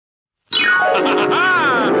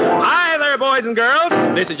Hi there, boys and girls.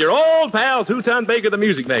 This is your old pal, Two-Ton Baker, the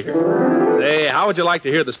music maker. Say, how would you like to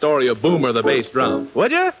hear the story of Boomer the bass drum?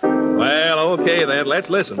 Would you? Well, okay then, let's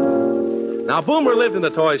listen. Now, Boomer lived in a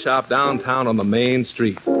toy shop downtown on the main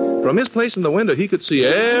street. From his place in the window, he could see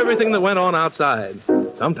everything that went on outside.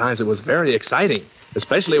 Sometimes it was very exciting,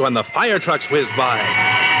 especially when the fire trucks whizzed by.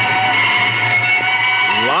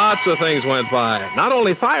 Lots of things went by. Not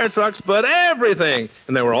only fire trucks, but everything.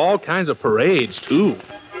 And there were all kinds of parades, too.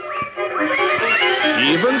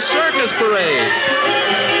 Even circus parades.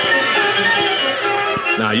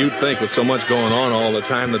 Now, you'd think with so much going on all the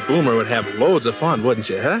time that Boomer would have loads of fun, wouldn't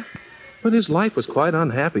you, huh? But his life was quite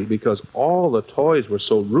unhappy because all the toys were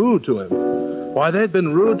so rude to him. Why, they'd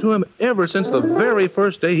been rude to him ever since the very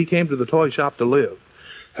first day he came to the toy shop to live.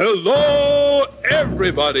 Hello,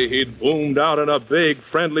 everybody, he'd boomed out in a big,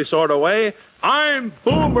 friendly sort of way. I'm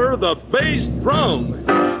Boomer the bass drum.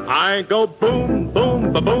 I go boom,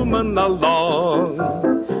 boom, ba-booming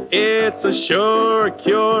along. It's a sure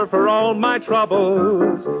cure for all my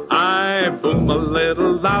troubles. I boom a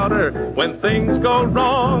little louder when things go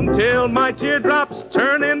wrong, till my teardrops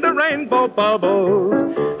turn into rainbow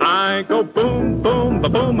bubbles. I go boom, boom,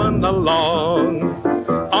 ba-booming along.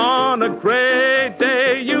 On a great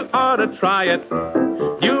day, you ought to try it.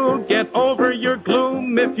 You'll get over your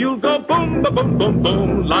gloom if you'll go boom, ba-boom, boom,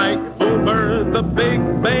 boom, like Boomer the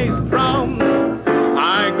big bass drum.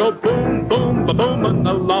 I go boom, boom, ba-booming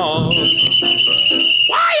along.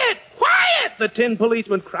 Quiet! Quiet! The tin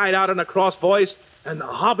policeman cried out in a cross voice, and the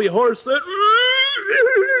hobby horse said,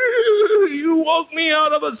 You woke me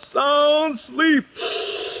out of a sound sleep.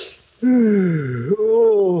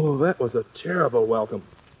 Oh, that was a terrible welcome.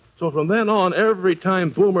 So from then on, every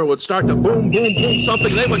time Boomer would start to boom, boom, boom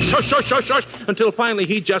something, they would shush, shush, shush, shush, until finally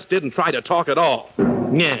he just didn't try to talk at all.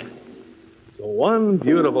 Yeah. So one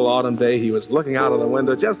beautiful autumn day, he was looking out of the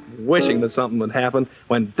window, just wishing that something would happen,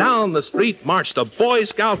 when down the street marched a Boy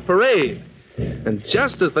Scout parade. And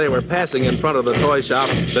just as they were passing in front of the toy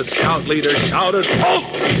shop, the scout leader shouted, Halt!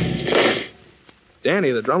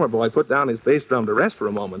 Danny, the drummer boy, put down his bass drum to rest for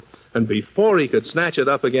a moment. And before he could snatch it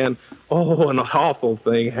up again, an awful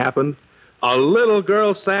thing happened. A little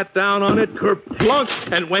girl sat down on it, kerplunk,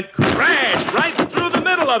 and went crash right through the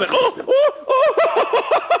middle of it.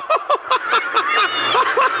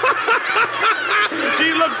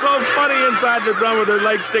 She looked so funny inside the drum with her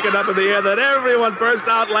legs sticking up in the air that everyone burst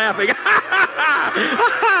out laughing.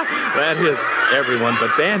 That is, everyone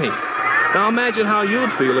but Danny. Now imagine how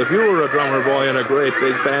you'd feel if you were a drummer boy in a great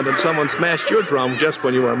big band and someone smashed your drum just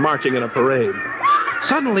when you were marching in a parade.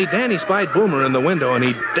 Suddenly, Danny spied Boomer in the window, and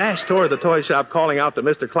he dashed toward the toy shop, calling out to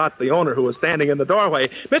Mr. Klotz, the owner, who was standing in the doorway.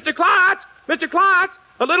 Mr. Klotz! Mr. Klotz!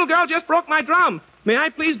 A little girl just broke my drum. May I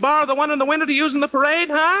please borrow the one in the window to use in the parade,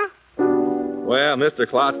 huh? Well, Mr.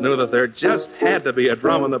 Klotz knew that there just had to be a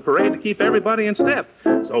drum in the parade to keep everybody in step.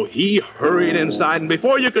 So he hurried inside, and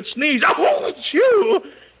before you could sneeze, achoo!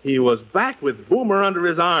 He was back with Boomer under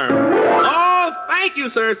his arm. Oh, thank you,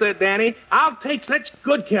 sir, said Danny. I'll take such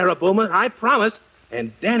good care of Boomer, I promise.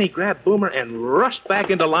 And Danny grabbed Boomer and rushed back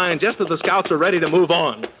into line just as the scouts were ready to move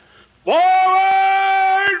on. Forward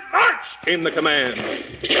march, came the command.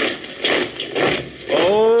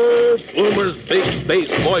 Oh, Boomer's big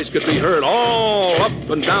bass voice could be heard all up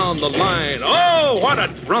and down the line. Oh, what a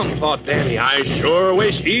drum, thought Danny. I sure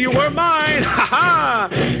wish he were mine. Ha-ha!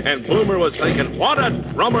 And Boomer was thinking, what a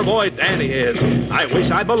drummer boy Danny is. I wish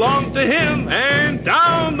I belonged to him. And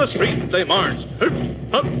down the street they marched. Hip,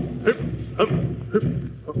 hop, hip, hop, hip,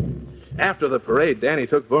 hop. After the parade, Danny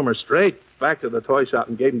took Boomer straight back to the toy shop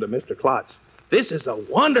and gave him to Mr. Klotz. This is a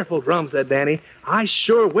wonderful drum, said Danny. I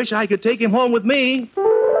sure wish I could take him home with me.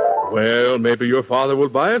 Well, maybe your father will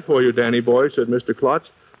buy it for you, Danny boy, said Mr. Klotz.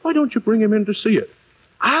 Why don't you bring him in to see it?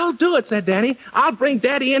 I'll do it, said Danny. I'll bring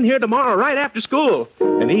Daddy in here tomorrow right after school.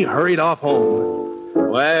 And he hurried off home.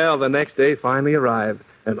 Well, the next day finally arrived,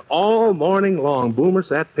 and all morning long Boomer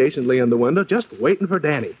sat patiently in the window just waiting for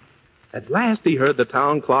Danny. At last he heard the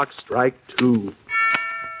town clock strike 2.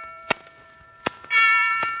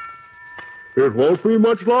 It won't be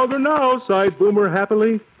much longer now, sighed Boomer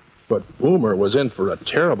happily. But Boomer was in for a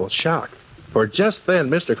terrible shock. For just then,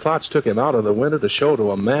 Mr. Klotz took him out of the window to show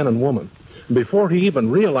to a man and woman. Before he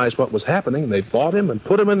even realized what was happening, they bought him and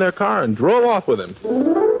put him in their car and drove off with him.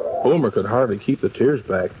 Boomer could hardly keep the tears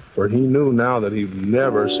back, for he knew now that he'd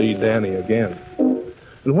never see Danny again.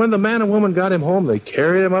 And when the man and woman got him home, they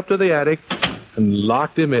carried him up to the attic and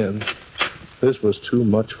locked him in. This was too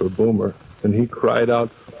much for Boomer, and he cried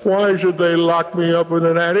out, "Why should they lock me up in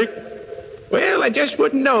an attic?" "Well, I just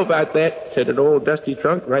wouldn't know about that," said an old dusty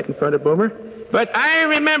trunk right in front of Boomer. But I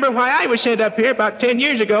remember why I was sent up here about 10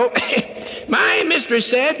 years ago. My mistress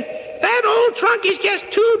said, that old trunk is just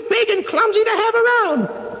too big and clumsy to have around.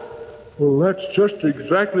 Well, that's just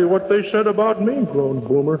exactly what they said about me, groaned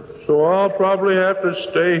Boomer. So I'll probably have to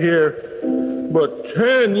stay here. But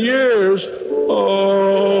 10 years?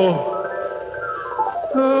 Oh,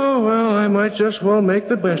 well, I might just well make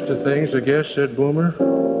the best of things, I guess, said Boomer.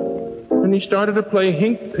 And he started to play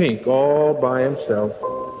Hink Pink all by himself.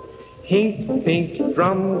 Hink, pink,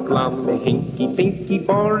 drum, glum, hinky, pinky,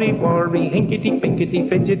 bory, bory, hinkety, pinkety,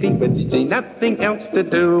 fidgety, fidgety, nothing else to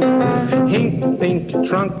do. Hink, pink,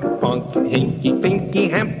 trunk, punk, hinky, pinky,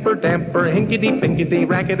 hamper, damper, hinkety, pinkety,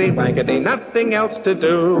 rackety, wackety, nothing else to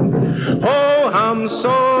do. Ho, hum,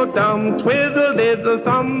 so dumb, twiddle, diddle,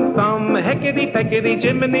 thumb, thumb, heckety, peckety,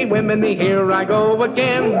 jiminy, wiminy, here I go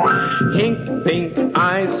again. Hink, pink,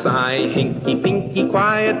 I sigh, hinky, pinky,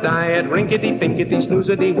 quiet diet, rinkety, pinkety,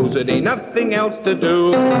 snoozety, woozety, nothing else to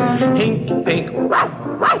do. Hink, pink,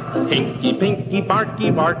 wow, wow. Hinky, pinky, barky,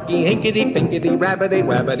 barky, hinkety, pinkety, rabbity,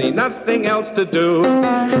 wabbity, nothing else to do.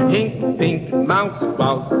 Hink, pink, mouse,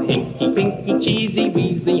 mouse, hinky, pinky, cheesy,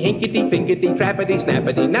 wheezy, hinkety, pinkety, trappity,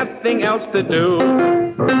 snappity, nothing else to do.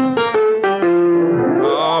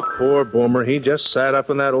 Oh, poor Boomer. He just sat up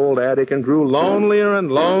in that old attic and grew lonelier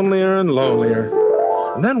and lonelier and lonelier.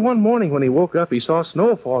 And then one morning when he woke up, he saw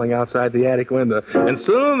snow falling outside the attic window. And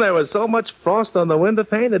soon there was so much frost on the window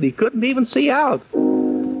pane that he couldn't even see out.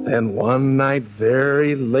 Then one night,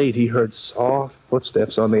 very late, he heard soft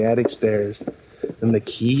footsteps on the attic stairs. And the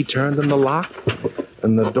key turned in the lock,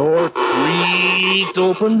 and the door creaked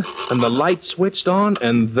open, and the light switched on,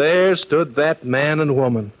 and there stood that man and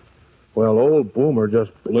woman. Well, old Boomer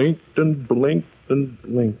just blinked and blinked and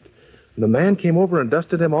blinked. The man came over and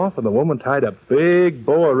dusted him off, and the woman tied a big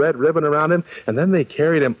bow of red ribbon around him, and then they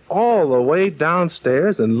carried him all the way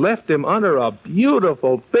downstairs and left him under a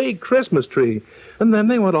beautiful big Christmas tree. And then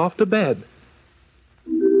they went off to bed.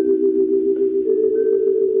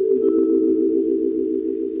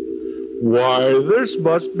 Why, this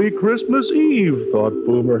must be Christmas Eve, thought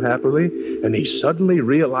Boomer happily, and he suddenly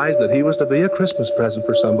realized that he was to be a Christmas present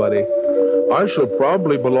for somebody. I shall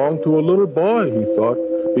probably belong to a little boy, he thought,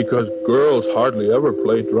 because girls hardly ever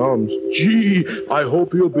play drums. Gee, I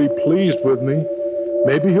hope he'll be pleased with me.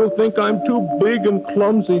 Maybe he'll think I'm too big and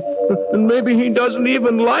clumsy, and maybe he doesn't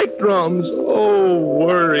even like drums. Oh,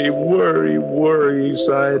 worry, worry, worry, he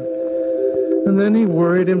sighed. And then he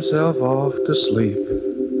worried himself off to sleep.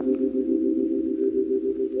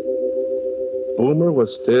 Boomer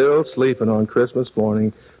was still sleeping on Christmas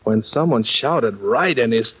morning when someone shouted right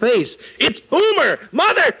in his face, "It's Boomer!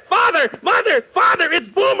 Mother! Father! Mother! Father! It's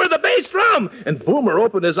Boomer the bass drum!" And Boomer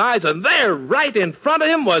opened his eyes, and there, right in front of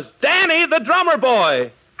him, was Danny the drummer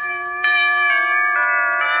boy.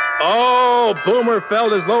 Oh, Boomer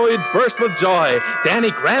felt as though he'd burst with joy. Danny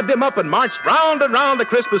grabbed him up and marched round and round the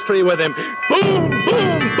Christmas tree with him. Boom,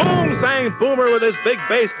 boom, boom, sang Boomer with his big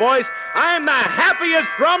bass voice. I'm the happiest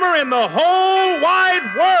drummer in the whole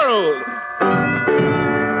wide world.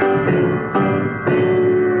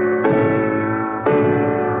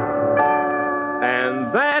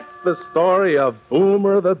 And that's the story of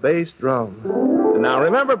Boomer the bass drum. And now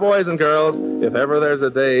remember, boys and girls, if ever there's a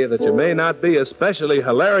day that you may not be especially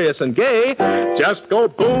hilarious and gay, just go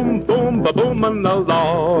boom, boom, ba-booming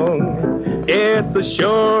along. It's a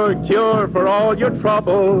sure cure for all your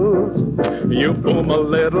troubles. You boom a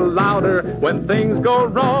little louder when things go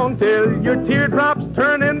wrong till your teardrops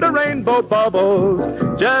turn into rainbow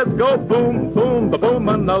bubbles. Just go boom, boom,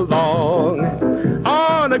 ba-booming along.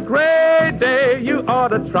 On a gray day, you ought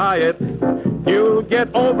to try it. You'll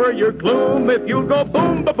get over your gloom if you'll go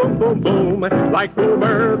boom, ba-boom, boom, boom, like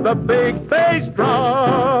Boomer the big bass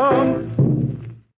drum.